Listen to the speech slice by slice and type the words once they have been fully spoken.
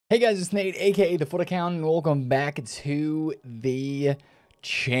Hey guys, it's Nate, aka TheFutAccountant, and welcome back to the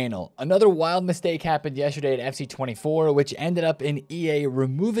channel. Another wild mistake happened yesterday at FC24, which ended up in EA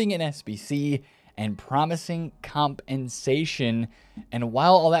removing an SBC and promising compensation. And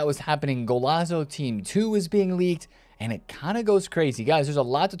while all that was happening, Golazo Team 2 was being leaked, and it kind of goes crazy. Guys, there's a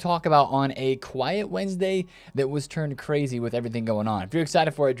lot to talk about on a quiet Wednesday that was turned crazy with everything going on. If you're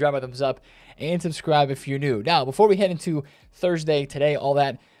excited for it, drop a thumbs up and subscribe if you're new. Now, before we head into Thursday, today, all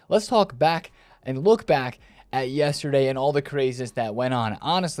that, let's talk back and look back at yesterday and all the craziness that went on.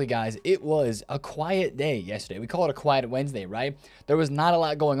 Honestly, guys, it was a quiet day yesterday. We call it a quiet Wednesday, right? There was not a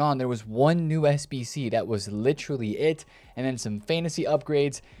lot going on. There was one new SBC. That was literally it. And then some fantasy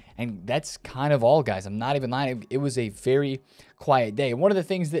upgrades. And that's kind of all, guys. I'm not even lying. It was a very quiet day. One of the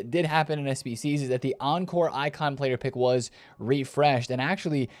things that did happen in SBCs is that the Encore Icon player pick was refreshed. And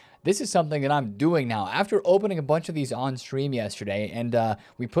actually, this is something that I'm doing now. After opening a bunch of these on stream yesterday, and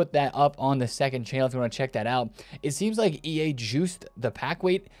we put that up on the second channel if you want to check that out, it seems like EA juiced the pack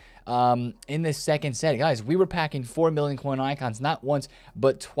weight in this second set. Guys, we were packing 4 million coin icons not once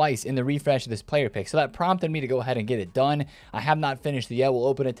but twice in the refresh of this player pick, so that prompted me to go ahead and get it done. I have not finished it yet. We'll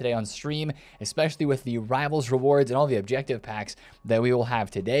open it today on stream, especially with the rivals rewards and all the objective packs that we will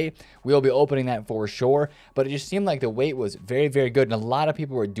have today. We'll be opening that for sure, but it just seemed like the weight was very, very good, and a lot of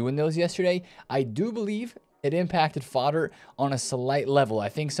people were doing those yesterday. I do believe it impacted fodder on a slight level. I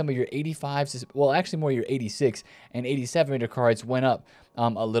think some of your 85s, well, actually more your 86 and 87 meter cards went up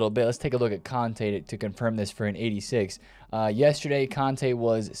a little bit. Let's take a look at Conte to confirm this for an 86. Yesterday, Conte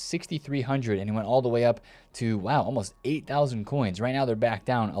was 6,300, and he went all the way up to, wow, almost 8,000 coins. Right now, they're back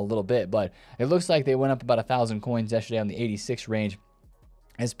down a little bit, but it looks like they went up about 1,000 coins yesterday on the 86 range,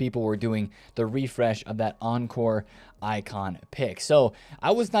 as people were doing the refresh of that Encore icon pick. So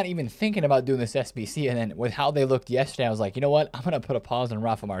I was not even thinking about doing this SBC, and then with how they looked yesterday, I was like, you know what, I'm going to put a pause on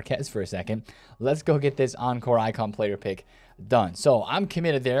Rafa Marquez for a second. Let's go get this Encore icon player pick done. So I'm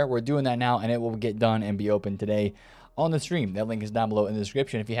committed there. We're doing that now, and it will get done and be open today on the stream. That link is down below in the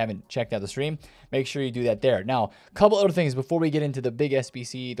description. If you haven't checked out the stream, make sure you do that there. Now, a couple other things before we get into the big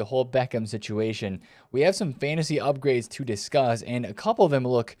SBC, the whole Beckham situation. We have some fantasy upgrades to discuss, and a couple of them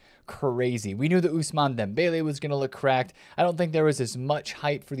look crazy. We knew that Ousmane Dembele was going to look cracked. I don't think there was as much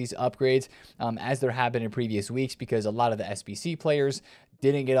hype for these upgrades as there have been in previous weeks, because a lot of the SBC players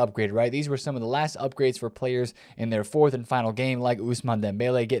didn't get upgraded, right? These were some of the last upgrades for players in their fourth and final game, like Ousmane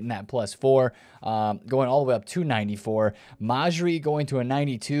Dembele getting that +4, going all the way up to 94. Majri going to a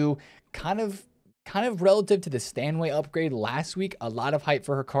 92, kind of relative to the Stanway upgrade last week. A lot of hype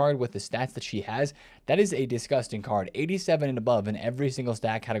for her card with the stats that she has. That is a disgusting card. 87 and above in every single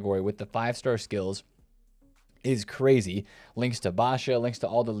stat category with the 5-star skills is crazy. Links to Basha, links to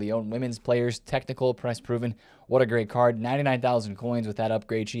all the Lyon women's players, technical, press proven. What a great card. 99,000 coins with that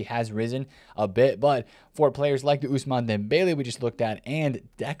upgrade. She has risen a bit, but for players like the Ousmane Dembele we just looked at and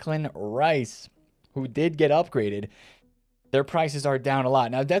Declan Rice, who did get upgraded, their prices are down a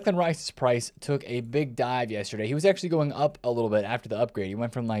lot. Now, Declan Rice's price took a big dive yesterday. He was actually going up a little bit after the upgrade. He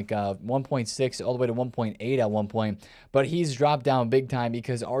went from like 1.6 all the way to 1.8 at one point, but he's dropped down big time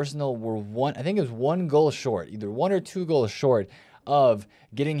because Arsenal were I think it was 1 goal short, either 1 or 2 goals short of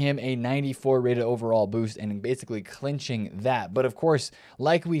getting him a 94 rated overall boost and basically clinching that. But of course,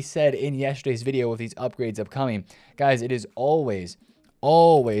 like we said in yesterday's video with these upgrades upcoming, guys, it is always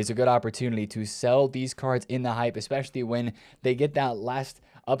a good opportunity to sell these cards in the hype, especially when they get that last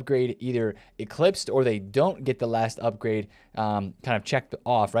upgrade either eclipsed or they don't get the last upgrade kind of checked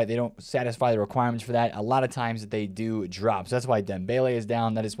off, right? They don't satisfy the requirements for that. A lot of times they do drop. So that's why Dembele is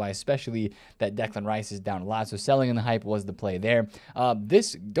down. That is why especially that Declan Rice is down a lot. So selling in the hype was the play there.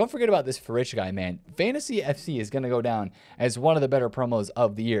 Don't forget about this Furich guy, man. Fantasy FC is going to go down as one of the better promos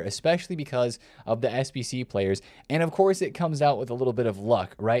of the year, especially because of the SBC players. And of course, it comes out with a little bit of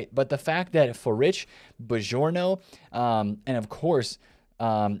luck, right? But the fact that Furich, Bajorno, and of course,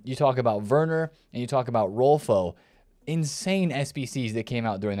 you talk about Werner and you talk about Rolfo, insane SBCs that came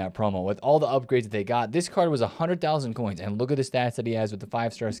out during that promo with all the upgrades that they got. This card was 100,000 coins, and look at the stats that he has with the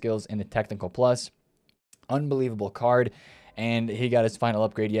 5-star skills and the technical plus. Unbelievable card, and he got his final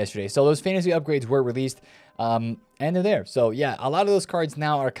upgrade yesterday. So those fantasy upgrades were released, and they're there. So yeah, a lot of those cards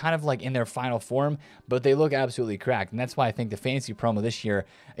now are kind of like in their final form, but they look absolutely cracked, and that's why I think the fantasy promo this year,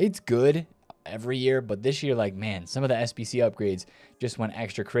 it's good every year, but this year, like, man, some of the SBC upgrades just went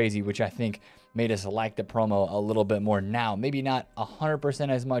extra crazy, which I think made us like the promo a little bit more now. Maybe not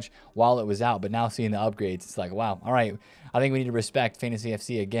 100% as much while it was out, but now seeing the upgrades, it's like, wow, all right, I think we need to respect Fantasy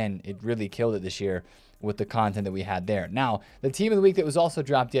FC again. It really killed it this year with the content that we had there. Now, the team of the week that was also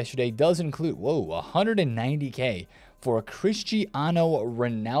dropped yesterday does include, whoa, 190K for Cristiano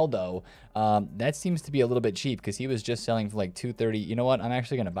Ronaldo. That seems to be a little bit cheap because he was just selling for like 230. You know what? I'm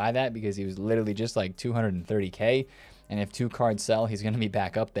actually going to buy that because he was literally just like 230K. And if 2 cards sell, he's going to be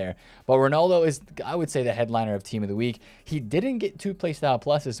back up there. But Ronaldo is, I would say, the headliner of Team of the Week. He didn't get 2 playstyle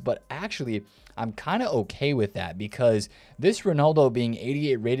pluses, but actually, I'm kind of okay with that because this Ronaldo being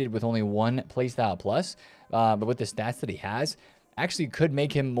 88 rated with only 1 playstyle plus, but with the stats that he has, actually could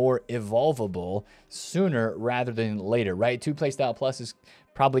make him more evolvable sooner rather than later, right? 2 playstyle plus is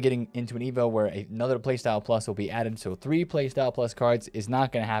probably getting into an Evo where another playstyle plus will be added. So 3 playstyle plus cards is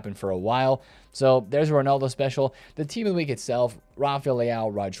not going to happen for a while. So there's a Ronaldo special. The Team of the Week itself, Rafael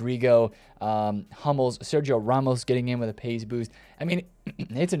Leao, Rodrigo, Hummels, Sergio Ramos getting in with a pace boost. I mean,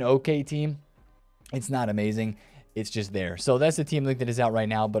 it's an okay team. It's not amazing. It's just there. So that's the Team League that is out right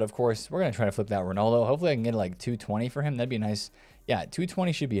now. But of course, we're going to try to flip that Ronaldo. Hopefully I can get like 220 for him. That'd be nice. Yeah,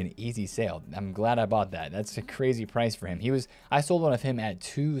 220 should be an easy sale. I'm glad I bought that. That's a crazy price for him. I sold one of him at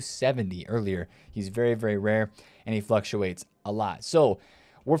 270 earlier. He's very, very rare, and he fluctuates a lot. So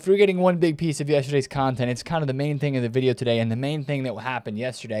we're forgetting one big piece of yesterday's content. It's kind of the main thing of the video today and the main thing that happened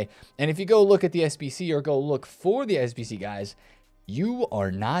yesterday. And if you go look at the SBC or go look for the SBC, guys, you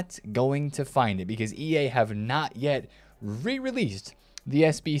are not going to find it because EA have not yet re-released the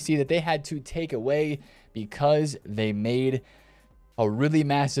SBC that they had to take away because they made a really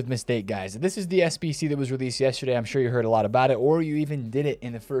massive mistake, guys. This is the SBC that was released yesterday. I'm sure you heard a lot about it, or you even did it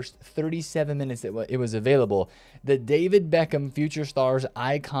in the first 37 minutes that it was available. The David Beckham Future Stars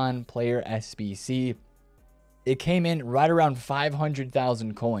Icon Player SBC. It came in right around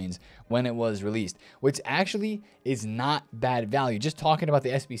 500,000 coins when it was released, which actually is not bad value. Just talking about the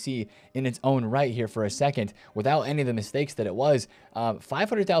SBC in its own right here for a second, without any of the mistakes that it was,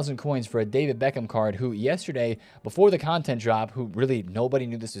 500,000 coins for a David Beckham card who yesterday, before the content drop, who really nobody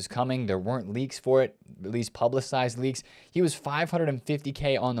knew this was coming. There weren't leaks for it, at least publicized leaks. He was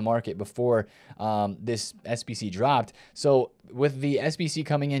 550K on the market before this SBC dropped. So with the SBC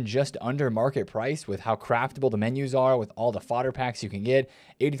coming in just under market price, with how craftable the menus are, with all the fodder packs you can get,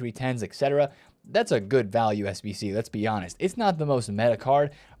 8310s, etc., that's a good value SBC, let's be honest. It's not the most meta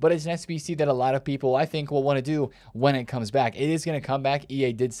card, but it's an SBC that a lot of people, I think, will want to do when it comes back. It is going to come back.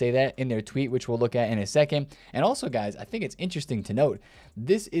 EA did say that in their tweet, which we'll look at in a second. And also, guys, I think it's interesting to note,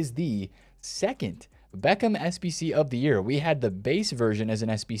 this is the second Beckham SBC of the year. We had the base version as an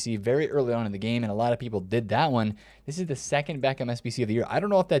SBC very early on in the game, and a lot of people did that one. This is the second Beckham SBC of the year. I don't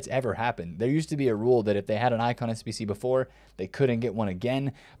know if that's ever happened. There used to be a rule that if they had an icon SBC before, they couldn't get one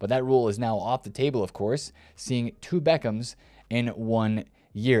again, but that rule is now off the table, of course, seeing 2 Beckhams in 1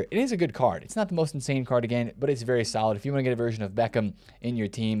 year. It is a good card. It's not the most insane card again, but it's very solid. If you want to get a version of Beckham in your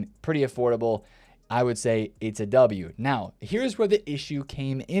team, pretty affordable, I would say it's a W. Now, here's where the issue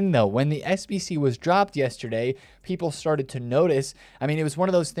came in, though. When the SBC was dropped yesterday, people started to notice. I mean, it was one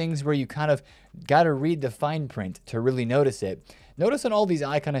of those things where you kind of got to read the fine print to really notice it. Notice on all these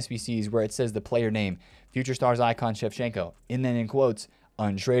icon SBCs where it says the player name, Future Stars icon Shevchenko, and then in quotes,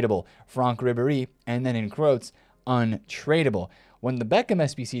 untradeable. Franck Ribéry, and then in quotes, untradeable. When the Beckham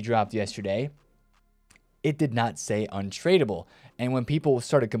SBC dropped yesterday, it did not say untradeable. And when people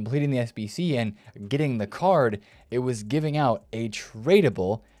started completing the SBC and getting the card, it was giving out a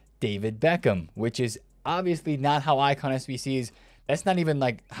tradable David Beckham, which is obviously not how icon SBCs, that's not even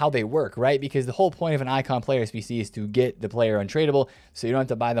like how they work, right? Because the whole point of an icon player SBC is to get the player untradeable, so you don't have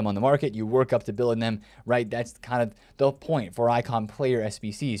to buy them on the market. You work up to building them, right? That's kind of the point for icon player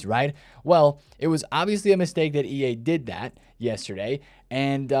SBCs, right? Well, it was obviously a mistake that EA did that yesterday,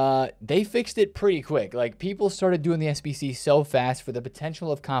 and they fixed it pretty quick. Like, people started doing the SBC so fast for the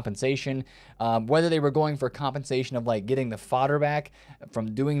potential of compensation, whether they were going for compensation of like getting the fodder back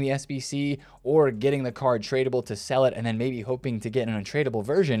from doing the SBC or getting the card tradable to sell it and then maybe hoping to get an untradeable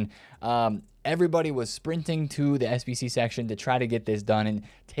version. Everybody was sprinting to the SBC section to try to get this done and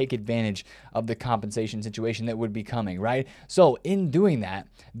take advantage of the compensation situation that would be coming, right? So in doing that,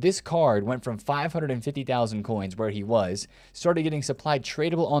 this card went from 550,000 coins where he was, started getting supplied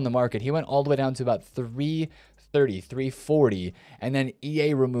tradable on the market. He went all the way down to about 340, and then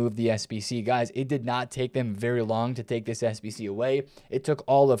EA removed the SBC. Guys, it did not take them very long to take this SBC away. It took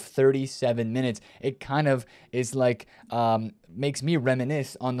all of 37 minutes. It kind of is like, makes me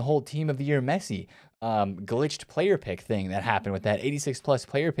reminisce on the whole Team of the Year Messi glitched player pick thing that happened with that 86 plus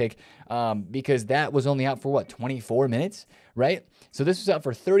player pick, because that was only out for what, 24 minutes, right? So this was out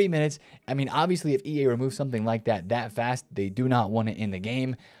for 30 minutes. I mean, obviously if EA removes something like that fast, they do not want it in the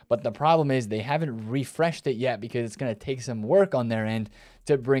game. But the problem is they haven't refreshed it yet because it's going to take some work on their end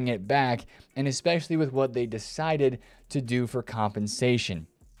to bring it back, and especially with what they decided to do for compensation.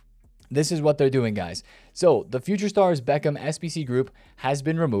 This is what they're doing, guys. So the Future Stars Beckham SBC group has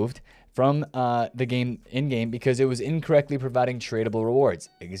been removed from the game in-game because it was incorrectly providing tradable rewards.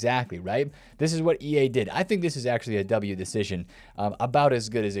 Exactly, right? This is what EA did. I think this is actually a W decision, about as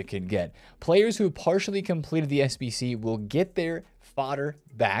good as it can get. Players who partially completed the SBC will get their fodder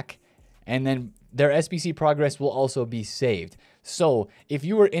back, and then their SBC progress will also be saved. So if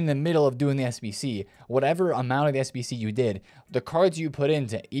you were in the middle of doing the SBC, whatever amount of the SBC you did, the cards you put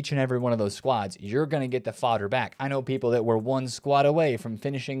into each and every one of those squads, you're going to get the fodder back. I know people that were one squad away from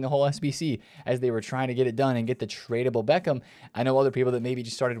finishing the whole SBC as they were trying to get it done and get the tradable Beckham. I know other people that maybe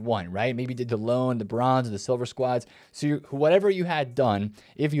just started one, right? Maybe did the lone, the bronze, the silver squads. So whatever you had done,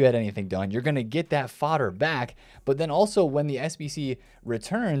 if you had anything done, you're going to get that fodder back. But then also when the SBC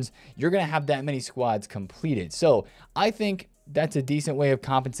returns, you're going to have that many squads completed. So I think that's a decent way of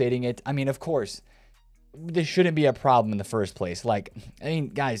compensating it. I mean, of course, this shouldn't be a problem in the first place. Like, I mean,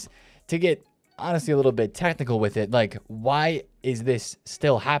 guys, to get honestly a little bit technical with it, like, why is this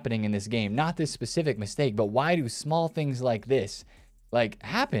still happening in this game? Not this specific mistake, but why do small things like this, like,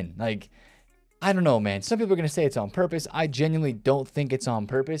 happen? Like, I don't know, man. Some people are going to say it's on purpose. I genuinely don't think it's on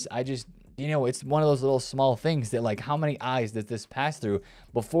purpose. I just, you know, it's one of those little small things that, like, how many eyes does this pass through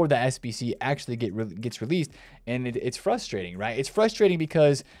before the SBC actually gets released? And it's frustrating, right? It's frustrating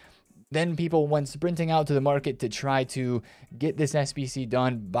because then people went sprinting out to the market to try to get this SBC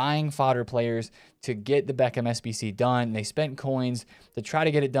done, buying fodder players to get the Beckham SBC done. They spent coins to try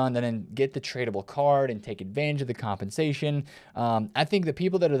to get it done, then get the tradable card and take advantage of the compensation. I think the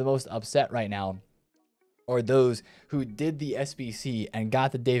people that are the most upset right now or those who did the SBC and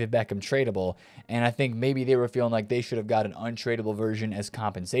got the David Beckham tradable, and I think maybe they were feeling like they should have got an untradeable version as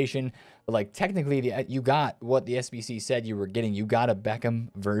compensation. But like technically, you got what the SBC said you were getting. You got a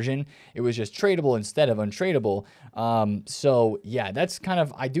Beckham version. It was just tradable instead of untradeable. So yeah, that's kind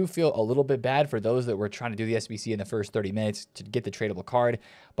of, I do feel a little bit bad for those that were trying to do the SBC in the first 30 minutes to get the tradable card.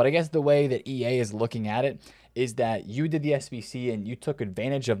 But I guess the way that EA is looking at it is that you did the SBC and you took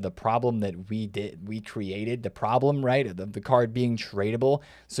advantage of the problem that we created, the problem, right? The card being tradable.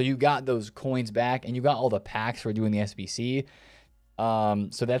 So you got those coins back and you got all the packs for doing the SBC.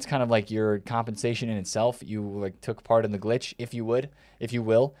 So that's kind of like your compensation in itself. You like took part in the glitch, if you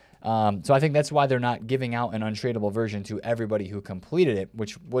will. So I think that's why they're not giving out an untradeable version to everybody who completed it,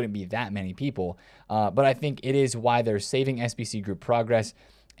 which wouldn't be that many people. But I think it is why they're saving SBC group progress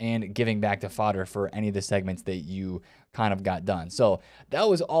and giving back to fodder for any of the segments that you kind of got done. So that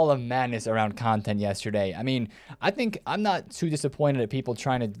was all a madness around content yesterday. I mean, I think I'm not too disappointed at people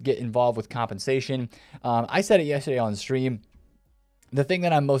trying to get involved with compensation. I said it yesterday on stream. The thing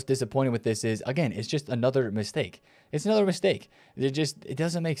that I'm most disappointed with this is, again, it's just another mistake. It's another mistake. It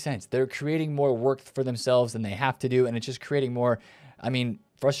doesn't make sense. They're creating more work for themselves than they have to do, and it's just creating more, I mean,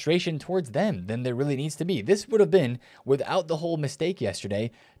 frustration towards them than there really needs to be. This would have been, without the whole mistake yesterday,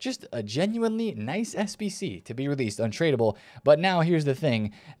 just a genuinely nice SBC to be released untradeable. But now here's the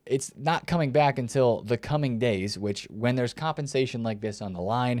thing. It's not coming back until the coming days, which when there's compensation like this on the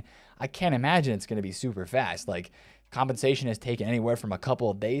line, I can't imagine it's going to be super fast. Like, compensation has taken anywhere from a couple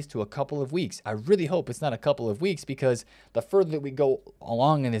of days to a couple of weeks. I really hope it's not a couple of weeks, because the further that we go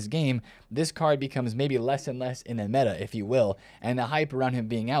along in this game, this card becomes maybe less and less in the meta, if you will. And the hype around him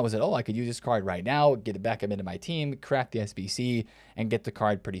being out was that, oh, I could use this card right now, get it back up into my team, crack the SBC, and get the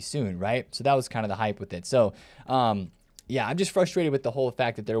card pretty soon, right? So that was kind of the hype with it. So, yeah, I'm just frustrated with the whole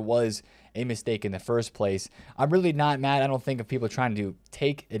fact that there was a mistake in the first place. I'm really not mad, I don't think, of people trying to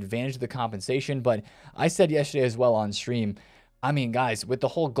take advantage of the compensation, but I said yesterday as well on stream, I mean, guys, with the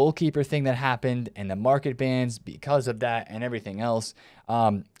whole goalkeeper thing that happened and the market bans because of that and everything else,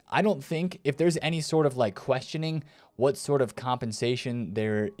 I don't think if there's any sort of like questioning what sort of compensation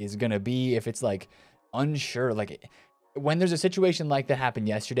there is going to be, if it's like unsure, like when there's a situation like that happened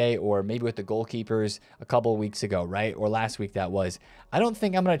yesterday, or maybe with the goalkeepers a couple of weeks ago, right? Or last week that was, I don't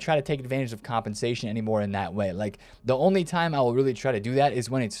think I'm going to try to take advantage of compensation anymore in that way. Like, the only time I will really try to do that is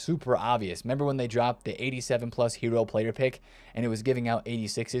when it's super obvious. Remember when they dropped the 87 plus hero player pick and it was giving out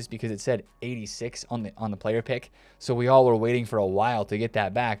 86s because it said 86 on the player pick. So we all were waiting for a while to get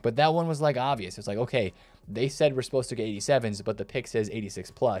that back. But that one was like obvious. It's like, okay, they said we're supposed to get 87s, but the pick says 86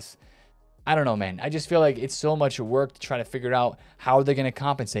 plus. I don't know, man. I just feel like it's so much work to try to figure out how they're going to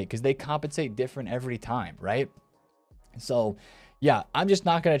compensate, because they compensate different every time, right? So, yeah, I'm just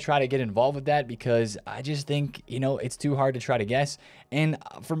not going to try to get involved with that, because I just think, you know, it's too hard to try to guess. And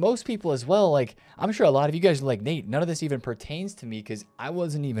for most people as well, like, I'm sure a lot of you guys are like, Nate, none of this even pertains to me because I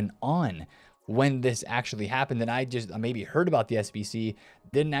wasn't even on when this actually happened, and I just maybe heard about the SBC,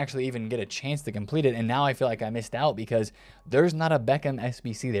 didn't actually even get a chance to complete it, and now I feel like I missed out because there's not a Beckham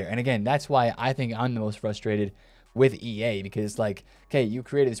SBC there. And again, that's why I think I'm the most frustrated with EA, because like, okay, you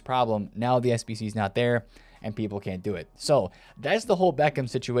created this problem, now the SBC is not there and people can't do it. So that's the whole Beckham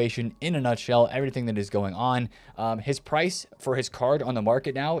situation in a nutshell, everything that is going on. His price for his card on the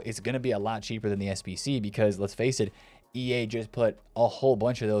market now is going to be a lot cheaper than the SBC, because let's face it, EA just put a whole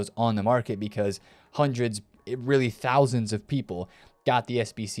bunch of those on the market because hundreds, really thousands of people got the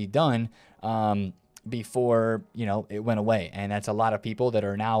SBC done before, you know, it went away. And that's a lot of people that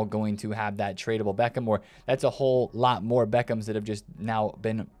are now going to have that tradable Beckham, or that's a whole lot more Beckhams that have just now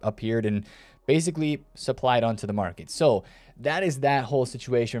been appeared and basically supplied onto the market. So that is that whole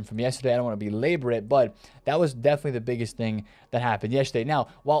situation from yesterday. I don't want to belabor it, but that was definitely the biggest thing that happened yesterday. Now,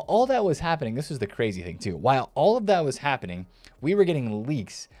 while all that was happening, this was the crazy thing too. While all of that was happening, we were getting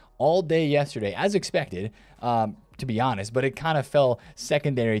leaks all day yesterday, as expected, to be honest, but it kind of fell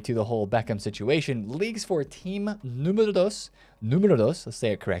secondary to the whole Beckham situation. Leaks for team numero dos, let's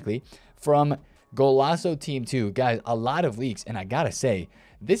say it correctly, from Golazo Team 2. Guys, a lot of leaks, and I gotta say,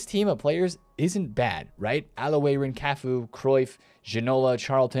 this team of players isn't bad, right? Alawayrin, Cafu, Cruyff, Ginola,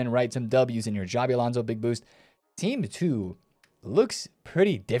 Charlton, right? Some W's in your Xabi Alonso, big boost. Team 2 looks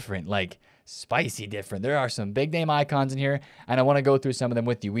pretty different, like spicy different. There are some big name icons in here, and I want to go through some of them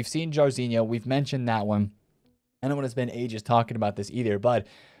with you. We've seen Jarzinho. We've mentioned that one. I don't want to spend ages talking about this either, but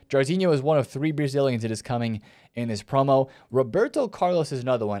Jarzinho is one of 3 Brazilians that is coming in this promo. Roberto Carlos is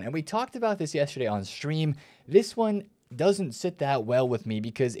another one, and we talked about this yesterday on stream. This one doesn't sit that well with me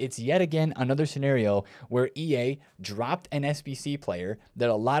because it's yet again another scenario where EA dropped an SBC player that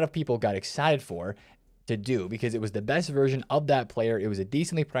a lot of people got excited for to do because it was the best version of that player. It was a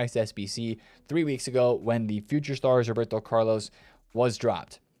decently priced SBC 3 weeks ago when the Future Stars Roberto Carlos was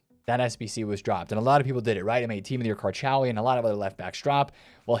dropped. That SBC was dropped, and a lot of people did it, right? It made Team of the Year Karchawi and a lot of other left backs drop.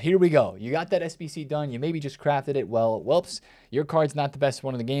 Well, here we go. You got that SBC done. You maybe just crafted it. Well, whoops, your card's not the best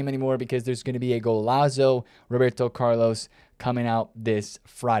one in the game anymore because there's going to be a Golazo Roberto Carlos coming out this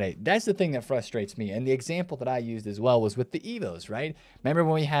Friday. That's the thing that frustrates me. And the example that I used as well was with the Evos, right? Remember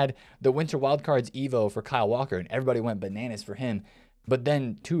when we had the Winter Wildcards Evo for Kyle Walker and everybody went bananas for him? But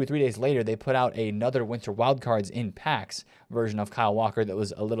then 2 or 3 days later, they put out another Winter Wildcards in packs version of Kyle Walker that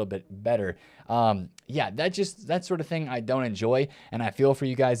was a little bit better. Yeah, that sort of thing I don't enjoy. And I feel for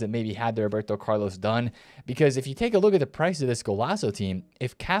you guys that maybe had the Roberto Carlos done. Because if you take a look at the price of this Golazo team,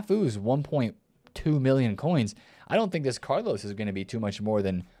 if Cafu is 1.2 million coins, I don't think this Carlos is going to be too much more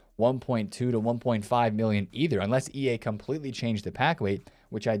than 1.2 to 1.5 million either, unless EA completely changed the pack weight,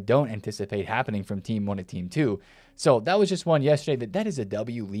 which I don't anticipate happening from Team 1 to Team 2. So that was just one yesterday. That is a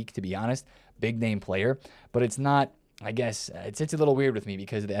W leak, to be honest. Big name player, but it's not, I guess, it's a little weird with me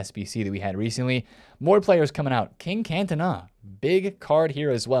because of the SBC that we had recently. More players coming out. King Cantona, big card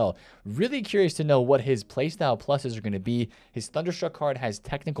here as well. Really curious to know what his playstyle pluses are going to be. His Thunderstruck card has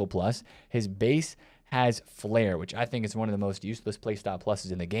Technical Plus. His base has Flair, which I think is one of the most useless playstyle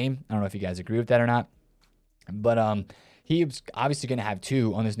pluses in the game. I don't know if you guys agree with that or not. But he's obviously going to have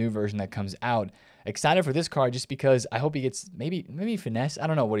 2 on this new version that comes out. Excited for this card just because I hope he gets maybe finesse. I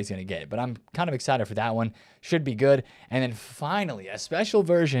don't know what he's going to get, but I'm kind of excited for that one. Should be good. And then finally, a special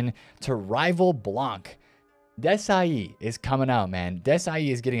version to rival Blanc. Desai is coming out, man. Desai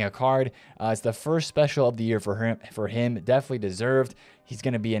is getting a card. It's the first special of the year for him. Definitely deserved. He's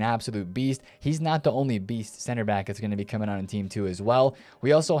going to be an absolute beast. He's not the only beast center back that's going to be coming out in Team 2 as well.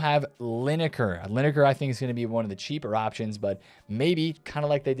 We also have Lineker. Lineker, I think, is going to be one of the cheaper options, but maybe, kind of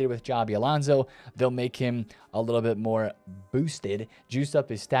like they did with Xabi Alonso, they'll make him a little bit more boosted, juice up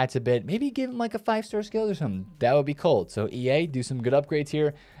his stats a bit, maybe give him like a 5-star skill or something. That would be cold. So EA, do some good upgrades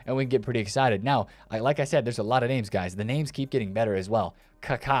here, and we can get pretty excited. Now, like I said, there's a lot of names, guys. The names keep getting better as well.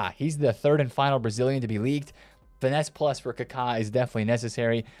 Kaká, he's the 3rd and final Brazilian to be leaked. Finesse plus for Kaká is definitely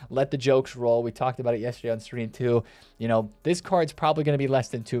necessary. Let the jokes roll. We talked about it yesterday on stream too. You know, this card's probably going to be less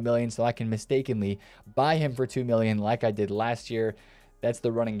than 2 million, so I can mistakenly buy him for 2 million like I did last year. That's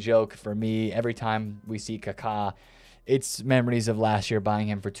the running joke for me. Every time we see Kaká, it's memories of last year buying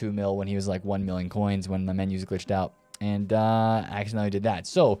him for 2 mil when he was like 1 million coins when the menus glitched out. And I accidentally did that.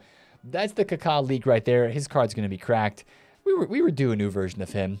 So that's the Kaká leak right there. His card's going to be cracked. We were due a new version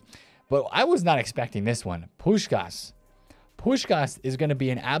of him. But I was not expecting this one. Puskás. Puskás is going to be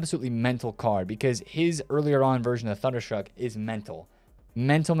an absolutely mental card because his earlier on version of Thunderstruck is mental.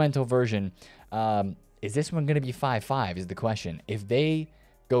 Mental version. Is this one going to be 5/5 is the question. If they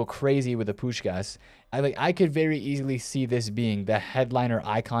go crazy with the Puskás, I could very easily see this being the headliner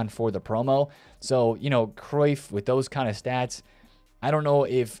icon for the promo. So, you know, Cruyff with those kind of stats, I don't know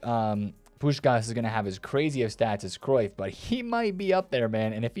if Puskás is going to have as crazy of stats as Cruyff, but he might be up there,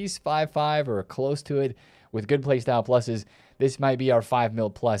 man. And if he's 5.5 or close to it with good playstyle pluses, this might be our 5 mil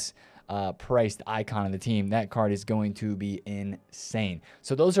plus priced icon of the team. That card is going to be insane.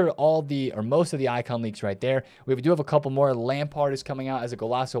 So those are all the, or most of the icon leaks right there. We do have a couple more. Lampard is coming out as a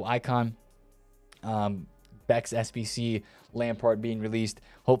Golasso icon. Beck's SBC, Lampard being released.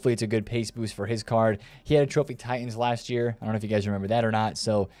 Hopefully it's a good pace boost for his card. He had a Trophy Titans last year. I don't know if you guys remember that or not.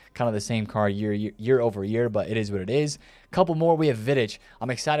 So kind of the same card year over year, but it is what it is. A couple more. We have Vidic. I'm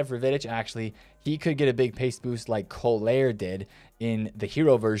excited for Vidic, actually. He could get a big pace boost like Collier did in the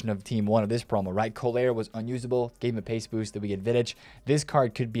hero version of Team 1 of this promo, right? Collier was unusable, gave him a pace boost, that we get Vidic. This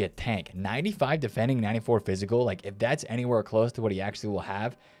card could be a tank. 95 defending, 94 physical. Like, if that's anywhere close to what he actually will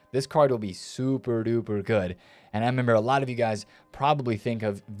have, this card will be super duper good. And I remember a lot of you guys probably think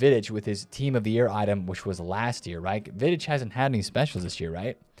of Vidic with his Team of the Year item, which was last year, right? Vidic hasn't had any specials this year,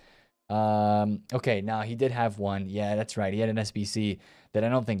 right? Okay, now he did have one. Yeah, that's right. He had an SBC that I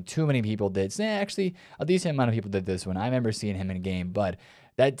don't think too many people did. Actually, a decent amount of people did this one. I remember seeing him in a game, but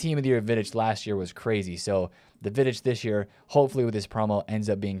that Team of the Year Vidic last year was crazy. So the Vidic this year, hopefully with this promo, ends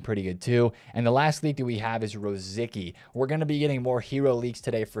up being pretty good too. And the last leak that we have is Rosicky. We're going to be getting more hero leaks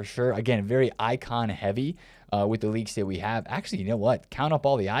today for sure. Again, very icon heavy with the leaks that we have. Actually, you know what? Count up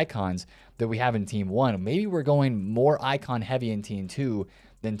all the icons that we have in Team 1. Maybe we're going more icon heavy in Team 2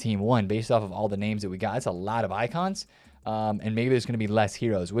 than Team 1 based off of all the names that we got. That's a lot of icons. And maybe there's going to be less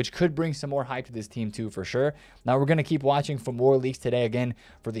heroes, which could bring some more hype to this team too, for sure. Now, we're going to keep watching for more leaks today, again,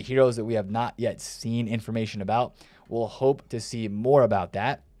 for the heroes that we have not yet seen information about. We'll hope to see more about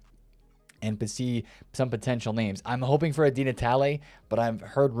that and to see some potential names. I'm hoping for a Di Natale, but I've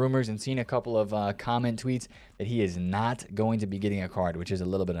heard rumors and seen a couple of comment tweets that he is not going to be getting a card, which is a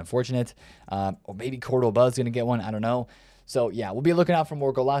little bit unfortunate. Or maybe Cordoba's going to get one. I don't know. So, yeah, we'll be looking out for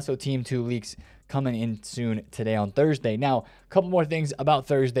more Golasso Team 2 leaks coming in soon today on Thursday. Now, a couple more things about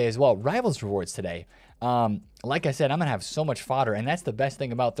Thursday as well. Rivals rewards today. Like I said, I'm going to have so much fodder, and that's the best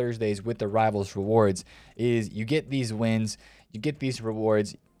thing about Thursdays with the Rivals rewards is you get these wins, you get these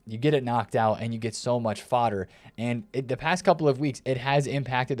rewards, you get it knocked out, and you get so much fodder. And the past couple of weeks, it has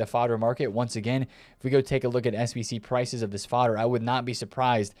impacted the fodder market. Once again, if we go take a look at SBC prices of this fodder, I would not be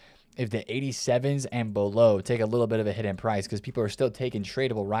surprised if the 87s and below take a little bit of a hit in price because people are still taking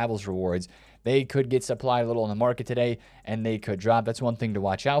tradable Rivals rewards. They could get supplied a little in the market today, and they could drop. That's one thing to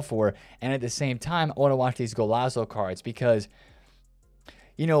watch out for. And at the same time, I want to watch these Golasso cards because,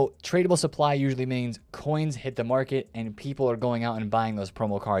 you know, tradable supply usually means coins hit the market and people are going out and buying those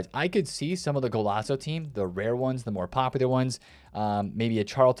promo cards. I could see some of the Golasso team, the rare ones, the more popular ones, maybe a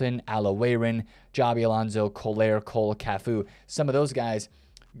Charlton, Alawarin, Javi Alonso, Collier, Cole, Cafu, some of those guys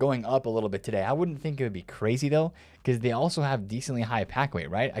going up a little bit today. I wouldn't think it would be crazy though, because they also have decently high pack weight,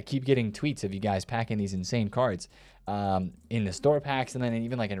 right? I keep getting tweets of you guys packing these insane cards in the store packs and then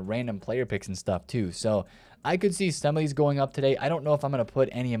even like in random player picks and stuff too. So I could see some of these going up today. I don't know if I'm going to put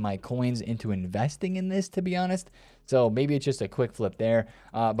any of my coins into investing in this, to be honest. So maybe it's just a quick flip there.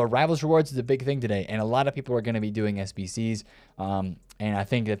 But Rivals Rewards is a big thing today, and a lot of people are going to be doing SBCs. And I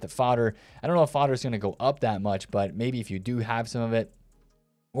think that the fodder, I don't know if fodder is going to go up that much, but maybe if you do have some of it,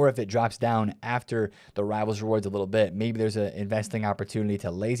 or if it drops down after the Rivals rewards a little bit, maybe there's an investing opportunity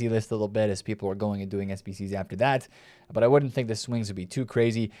to lazy list a little bit as people are going and doing SBCs after that. But I wouldn't think the swings would be too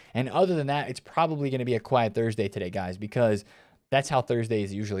crazy. And other than that, it's probably going to be a quiet Thursday today, guys, because that's how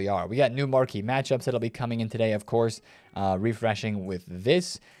Thursdays usually are. We got new marquee matchups that'll be coming in today, of course, refreshing with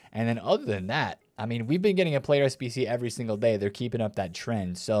this. And then other than that, I mean, we've been getting a player SBC every single day. They're keeping up that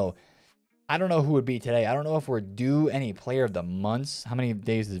trend. So I don't know who would be today. I don't know if we're due any player of the months. How many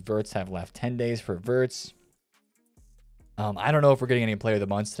days does Verts have left? 10 days for Verts. I don't know if we're getting any player of the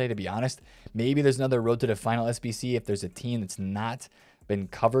months today, to be honest. Maybe there's another Road to the Final SBC if there's a team that's not been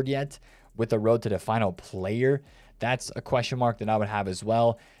covered yet with the Road to the Final player. That's a question mark that I would have as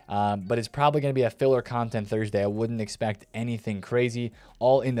well. But it's probably going to be a filler content Thursday. I wouldn't expect anything crazy.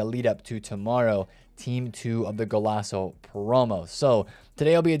 All in the lead up to tomorrow, Team 2 of the Golasso promo. So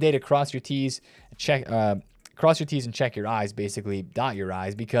today will be a day to cross your T's, cross your T's and check your I's, basically dot your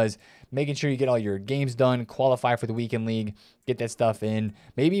I's, because making sure you get all your games done, qualify for the weekend league, get that stuff in,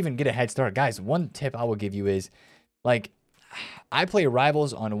 maybe even get a head start. Guys, one tip I will give you is, like, I play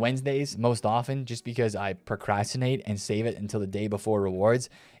Rivals on Wednesdays most often just because I procrastinate and save it until the day before rewards.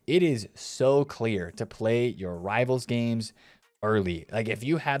 It is so clear to play your Rivals games early. Like, if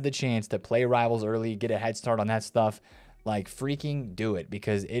you have the chance to play Rivals early, get a head start on that stuff, like, freaking do it,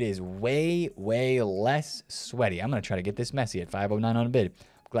 because it is way, way less sweaty. I'm going to try to get this messy at 509 on a bid.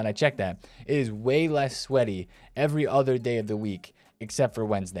 I'm glad I checked that. It is way less sweaty every other day of the week except for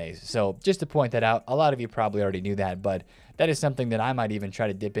Wednesdays. So just to point that out, a lot of you probably already knew that, but that is something that I might even try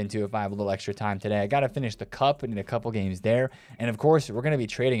to dip into if I have a little extra time today. I got to finish the cup and a couple games there. And of course, we're going to be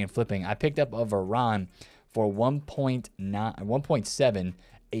trading and flipping. I picked up a Varane for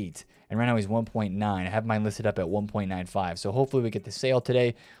 1.78, and right now he's 1.9. I have mine listed up at 1.95. So hopefully we get the sale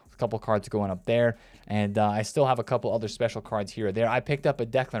today. A couple cards going up there, and I still have a couple other special cards here or there. I picked up a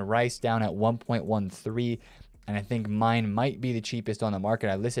Declan Rice down at 1.13. And I think mine might be the cheapest on the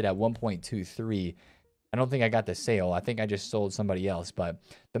market. I listed at 1.23. I don't think I got the sale. I think I just sold somebody else. But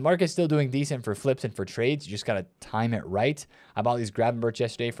the market's still doing decent for flips and for trades. You just got to time it right. I bought these Gravenberch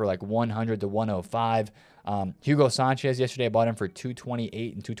yesterday for like 100 to 105. Hugo Sanchez yesterday, I bought him for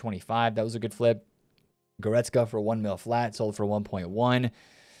 228 and 225. That was a good flip. Goretzka for 1 mil flat, sold for 1.1.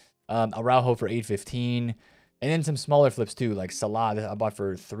 Araujo for 815. And then some smaller flips too, like Salah, I bought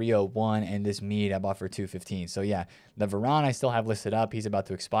for 301, and this Mead I bought for 215. So yeah, the Varane I still have listed up. He's about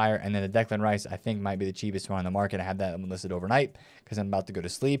to expire. And then the Declan Rice I think might be the cheapest one on the market. I have that listed overnight because I'm about to go to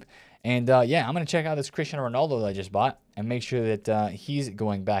sleep. And yeah, I'm going to check out this Cristiano Ronaldo that I just bought and make sure that he's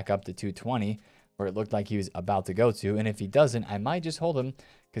going back up to 220, where it looked like he was about to go to. And if he doesn't, I might just hold him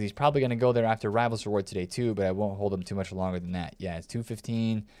because he's probably going to go there after Rivals Reward today too, but I won't hold him too much longer than that. Yeah, it's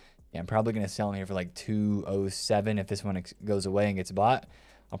 215. Yeah, I'm probably going to sell him here for like 207 if this one goes away and gets bought.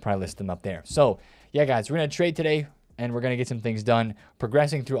 I'll probably list them up there. So, yeah, guys, we're going to trade today, and we're going to get some things done,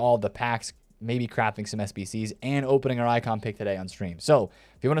 progressing through all the packs, maybe crafting some SBCs, and opening our icon pick today on stream. So,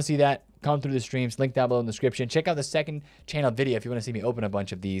 if you want to see that, come through the streams. Link down below in the description. Check out the second channel video if you want to see me open a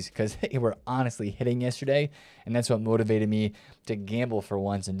bunch of these, because they were honestly hitting yesterday, and that's what motivated me to gamble for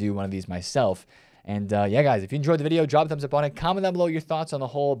once and do one of these myself. And yeah, guys, if you enjoyed the video, drop a thumbs up on it. Comment down below your thoughts on the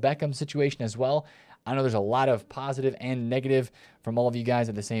whole Beckham situation as well. I know there's a lot of positive and negative from all of you guys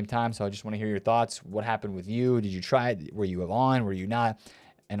at the same time, so I just want to hear your thoughts. What happened with you? Did you try it? Were you on? Were you not?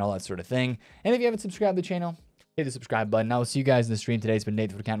 And all that sort of thing. And if you haven't subscribed to the channel, hit the subscribe button. I will see you guys in the stream today. It's been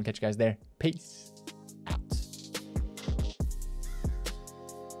Nate, TheFutAccountant. Catch you guys there. Peace.